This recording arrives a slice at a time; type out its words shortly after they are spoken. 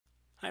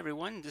Hi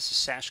everyone, this is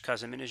Sash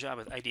Kazminejad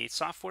with Ideate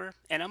Software,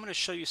 and I'm going to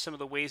show you some of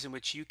the ways in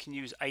which you can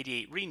use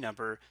Ideate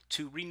ReNumber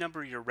to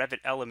renumber your Revit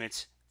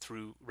elements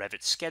through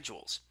Revit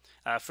schedules.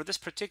 For this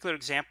particular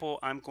example,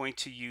 I'm going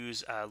to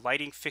use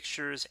lighting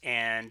fixtures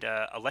and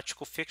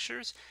electrical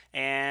fixtures,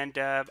 and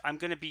I'm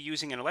going to be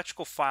using an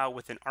electrical file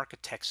with an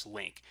architect's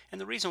link.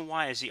 And the reason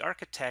why is the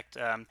architect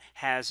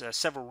has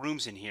several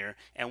rooms in here,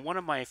 and one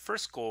of my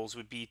first goals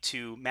would be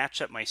to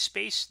match up my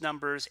space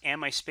numbers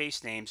and my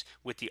space names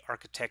with the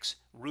architect's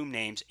room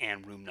names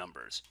and room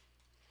numbers.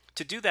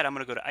 To do that, I'm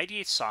going to go to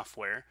Ideate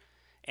Software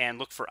and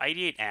look for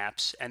Ideate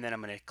Apps, and then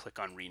I'm going to click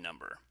on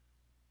ReNumber.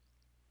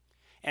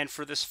 And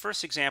for this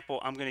first example,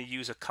 I'm going to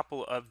use a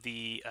couple of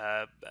the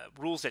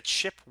rules that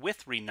ship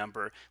with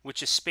ReNumber,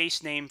 which is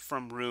space name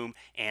from room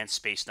and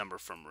space number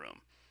from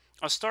room.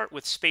 I'll start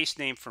with space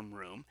name from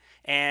room,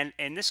 and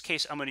in this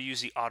case, I'm going to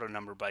use the auto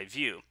number by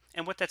view.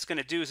 And what that's going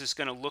to do is it's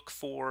going to look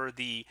for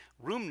the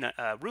room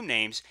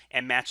names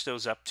and match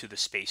those up to the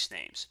space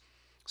names.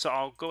 So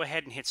I'll go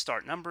ahead and hit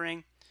start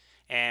numbering.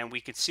 And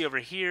we can see over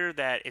here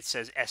that it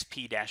says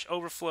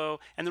SP-overflow.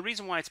 And the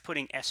reason why it's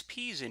putting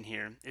SPs in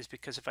here is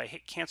because if I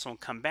hit cancel and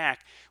come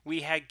back,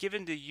 we had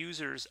given the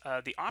users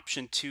the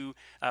option to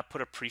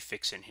put a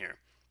prefix in here.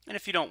 And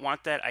if you don't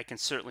want that, I can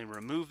certainly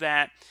remove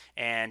that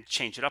and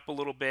change it up a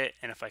little bit.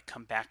 And if I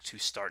come back to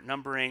start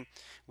numbering,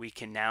 we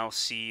can now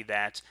see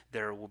that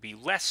there will be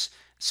less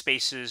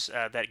spaces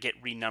that get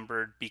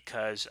renumbered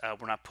because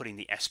we're not putting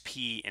the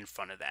SP in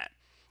front of that.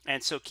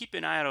 And so keep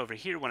an eye out over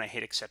here when I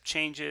hit accept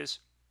changes.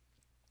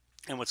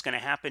 And what's going to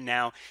happen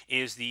now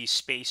is the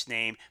space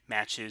name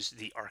matches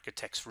the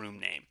architect's room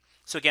name.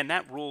 So again,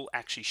 that rule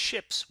actually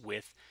ships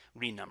with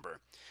ReNumber.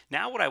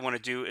 Now what I want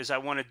to do is I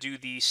want to do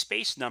the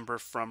space number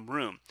from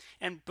room.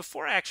 And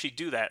before I actually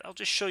do that, I'll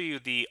just show you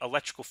the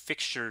electrical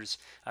fixtures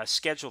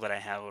schedule that I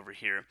have over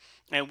here.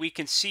 And we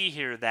can see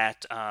here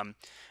that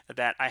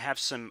that I have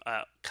some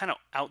kind of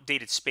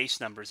outdated space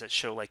numbers that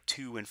show like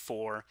 2 and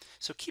 4.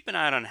 So keep an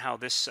eye out on how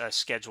this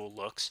schedule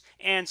looks,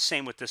 and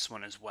same with this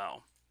one as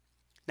well.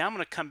 Now I'm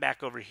going to come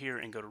back over here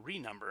and go to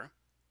ReNumber.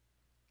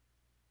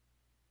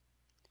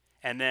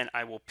 And then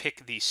I will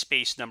pick the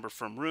space number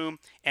from room.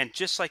 And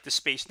just like the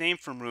space name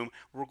from room,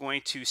 we're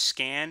going to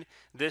scan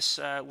this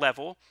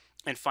level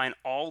and find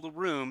all the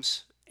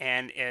rooms.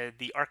 And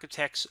the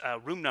architect's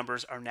room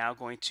numbers are now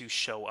going to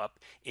show up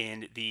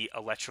in the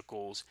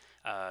electrical's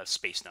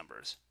space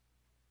numbers.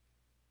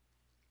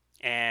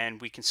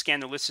 And we can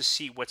scan the list to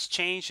see what's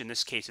changed. In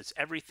this case, it's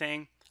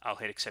everything. I'll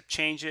hit accept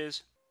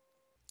changes.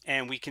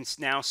 And we can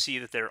now see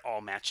that they're all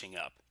matching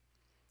up.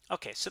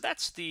 Okay, so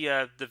that's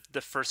the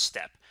first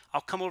step. I'll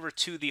come over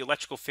to the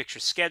electrical fixture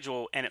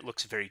schedule, and it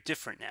looks very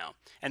different now.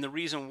 And the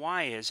reason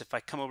why is if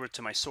I come over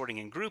to my sorting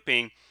and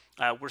grouping,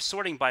 we're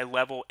sorting by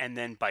level and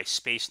then by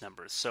space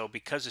numbers. So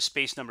because the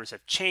space numbers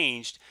have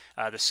changed,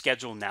 the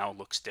schedule now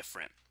looks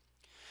different.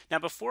 Now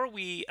before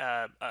we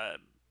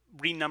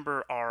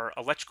renumber our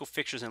electrical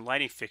fixtures and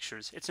lighting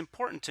fixtures, it's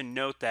important to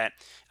note that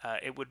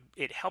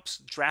it helps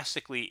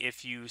drastically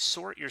if you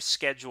sort your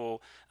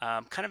schedule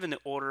kind of in the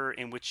order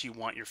in which you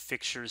want your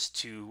fixtures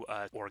to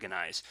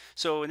organize.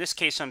 So in this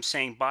case, I'm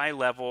saying by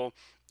level,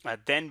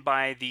 then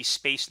by the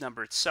space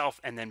number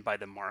itself, and then by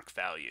the mark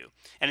value.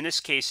 And in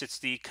this case, it's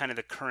the kind of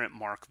the current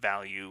mark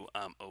value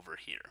over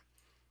here.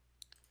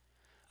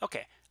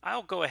 Okay,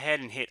 I'll go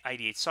ahead and hit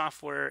Ideate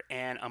Software,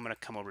 and I'm going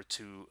to come over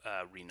to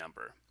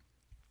ReNumber.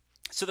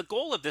 So the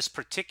goal of this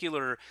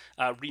particular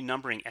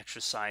renumbering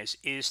exercise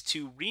is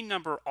to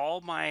renumber all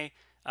my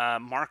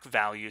mark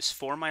values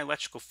for my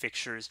electrical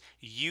fixtures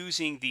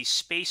using the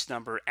space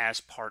number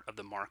as part of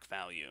the mark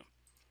value.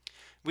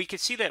 We can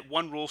see that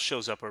one rule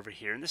shows up over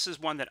here, and this is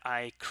one that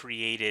I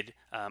created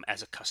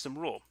as a custom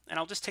rule. And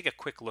I'll just take a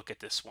quick look at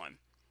this one.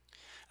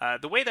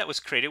 The way that was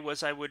created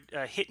was I would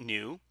hit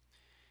New,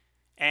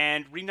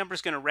 and ReNumber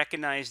is going to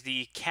recognize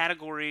the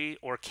category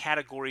or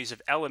categories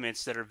of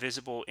elements that are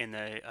visible in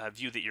the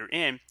view that you're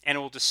in, and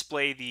it will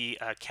display the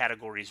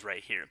categories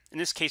right here. In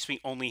this case, we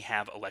only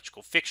have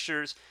electrical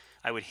fixtures.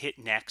 I would hit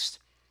Next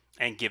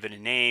and give it a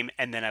name,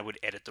 and then I would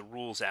edit the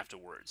rules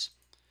afterwards.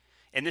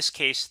 In this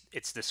case,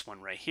 it's this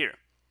one right here.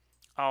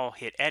 I'll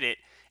hit Edit,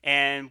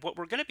 and what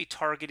we're going to be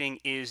targeting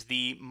is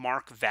the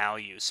mark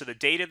value. So the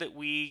data that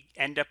we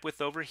end up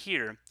with over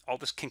here, all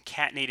this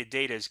concatenated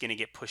data is going to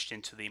get pushed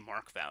into the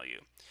mark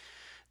value.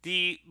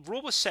 The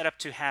rule was set up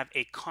to have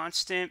a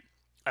constant,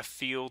 a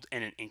field,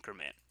 and an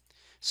increment.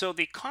 So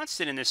the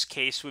constant in this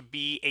case would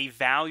be a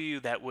value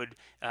that would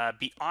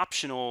be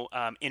optional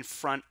in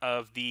front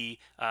of the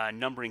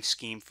numbering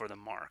scheme for the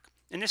mark.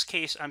 In this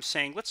case, I'm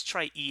saying let's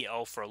try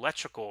EL for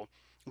electrical,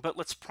 but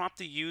let's prompt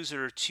the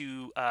user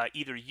to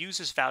either use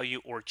this value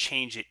or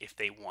change it if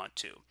they want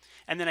to.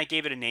 And then I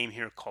gave it a name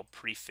here called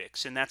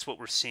prefix, and that's what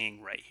we're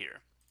seeing right here.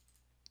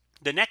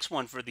 The next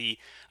one for the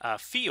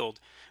field,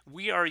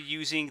 we are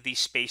using the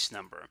space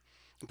number.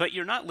 But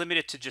you're not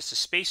limited to just a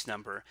space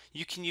number.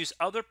 You can use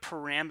other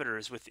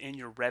parameters within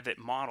your Revit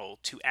model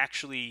to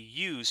actually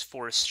use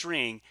for a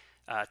string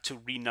to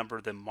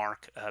renumber the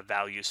mark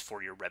values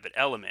for your Revit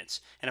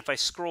elements. And if I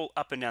scroll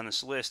up and down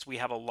this list, we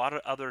have a lot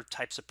of other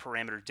types of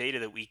parameter data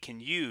that we can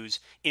use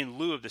in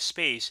lieu of the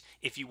space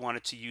if you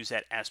wanted to use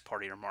that as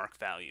part of your mark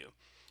value.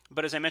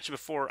 But as I mentioned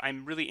before,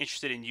 I'm really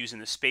interested in using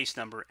the space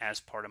number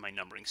as part of my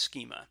numbering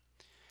schema.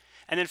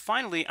 And then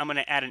finally, I'm going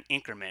to add an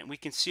increment. We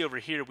can see over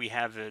here we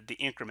have the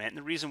increment, and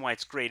the reason why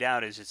it's grayed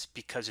out is it's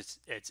because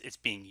it's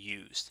being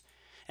used.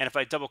 And if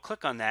I double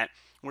click on that,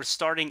 we're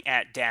starting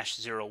at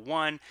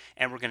 -01,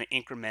 and we're going to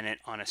increment it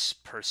on a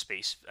per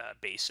space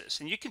basis.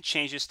 And you can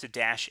change this to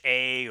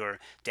 -A or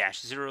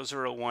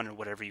 -001 or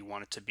whatever you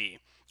want it to be.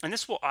 And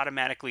this will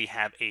automatically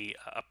have a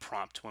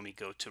prompt when we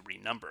go to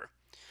renumber.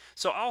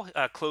 So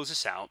I'll close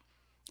this out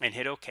and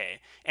hit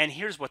OK. And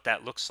here's what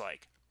that looks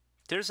like.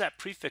 There's that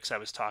prefix I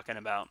was talking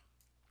about.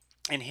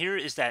 And here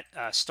is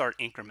that start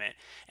increment.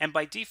 And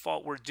by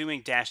default, we're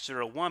doing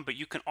 -01, but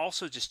you can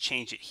also just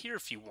change it here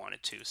if you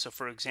wanted to. So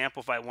for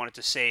example, if I wanted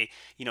to say,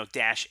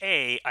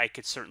 -A, I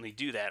could certainly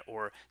do that,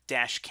 or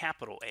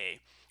 -A,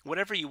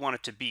 whatever you want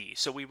it to be.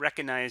 So we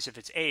recognize if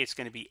it's A, it's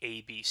going to be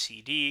A, B,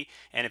 C, D.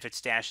 And if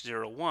it's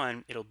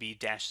 -01, it'll be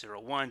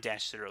 -01,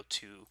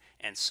 -02,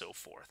 and so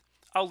forth.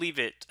 I'll leave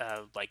it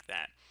like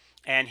that.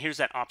 And here's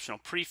that optional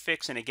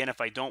prefix. And again,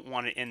 if I don't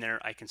want it in there,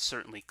 I can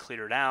certainly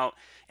clear it out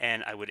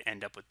and I would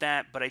end up with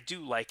that. But I do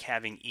like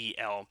having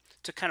EL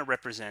to kind of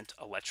represent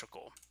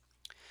electrical.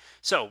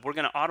 So we're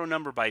going to auto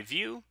number by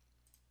view.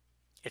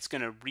 It's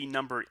going to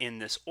renumber in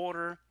this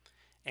order.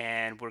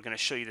 And we're going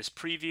to show you this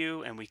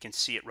preview, and we can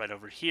see it right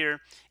over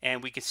here.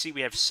 And we can see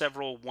we have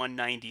several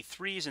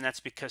 193s, and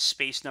that's because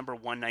space number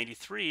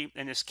 193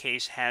 in this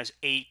case has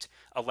 8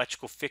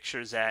 electrical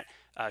fixtures that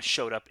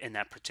showed up in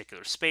that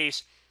particular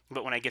space.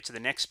 But when I get to the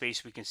next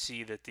space, we can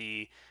see that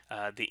the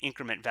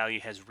increment value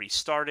has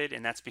restarted,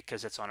 and that's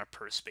because it's on a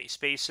per space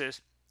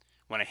basis.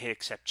 When I hit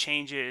accept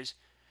changes,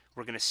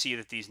 we're going to see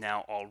that these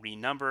now all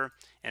renumber,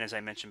 and as I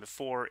mentioned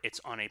before,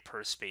 it's on a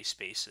per space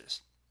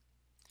basis.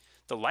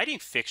 The lighting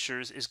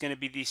fixtures is going to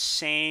be the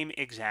same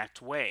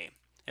exact way.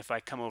 If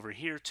I come over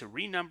here to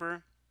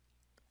renumber,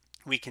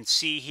 we can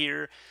see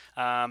here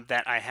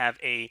that I have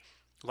a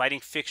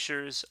lighting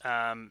fixtures,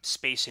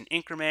 space and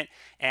increment,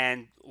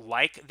 and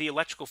like the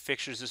electrical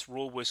fixtures, this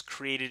rule was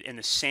created in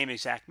the same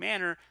exact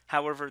manner.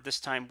 However,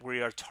 this time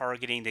we are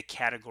targeting the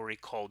category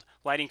called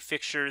lighting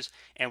fixtures,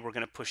 and we're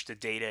going to push the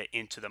data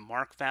into the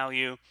mark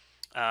value.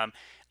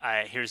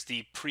 Here's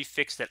the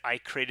prefix that I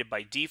created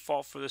by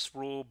default for this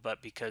rule,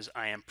 but because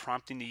I am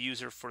prompting the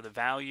user for the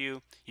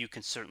value, you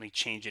can certainly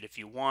change it if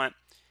you want.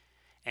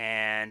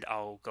 And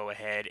I'll go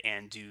ahead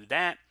and do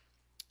that.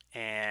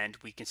 And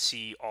we can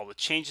see all the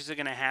changes are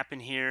going to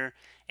happen here.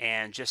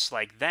 And just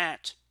like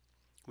that,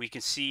 we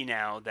can see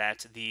now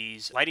that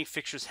these lighting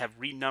fixtures have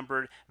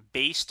renumbered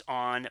based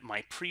on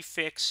my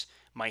prefix,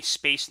 my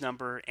space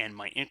number, and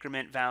my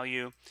increment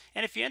value.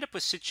 And if you end up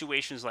with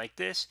situations like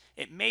this,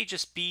 it may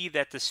just be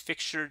that this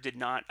fixture did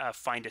not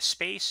find a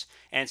space,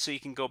 and so you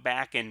can go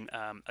back and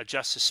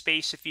adjust the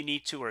space if you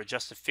need to, or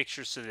adjust the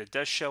fixture so that it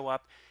does show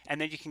up,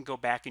 and then you can go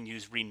back and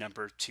use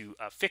renumber to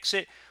fix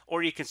it,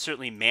 or you can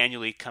certainly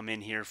manually come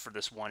in here for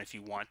this one if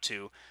you want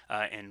to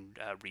and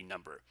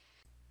renumber.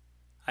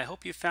 I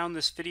hope you found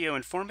this video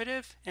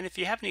informative, and if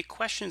you have any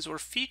questions or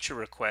feature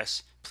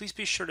requests, please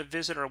be sure to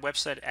visit our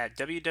website at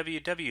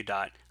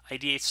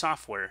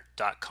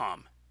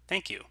www.ideatesoftware.com.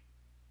 Thank you.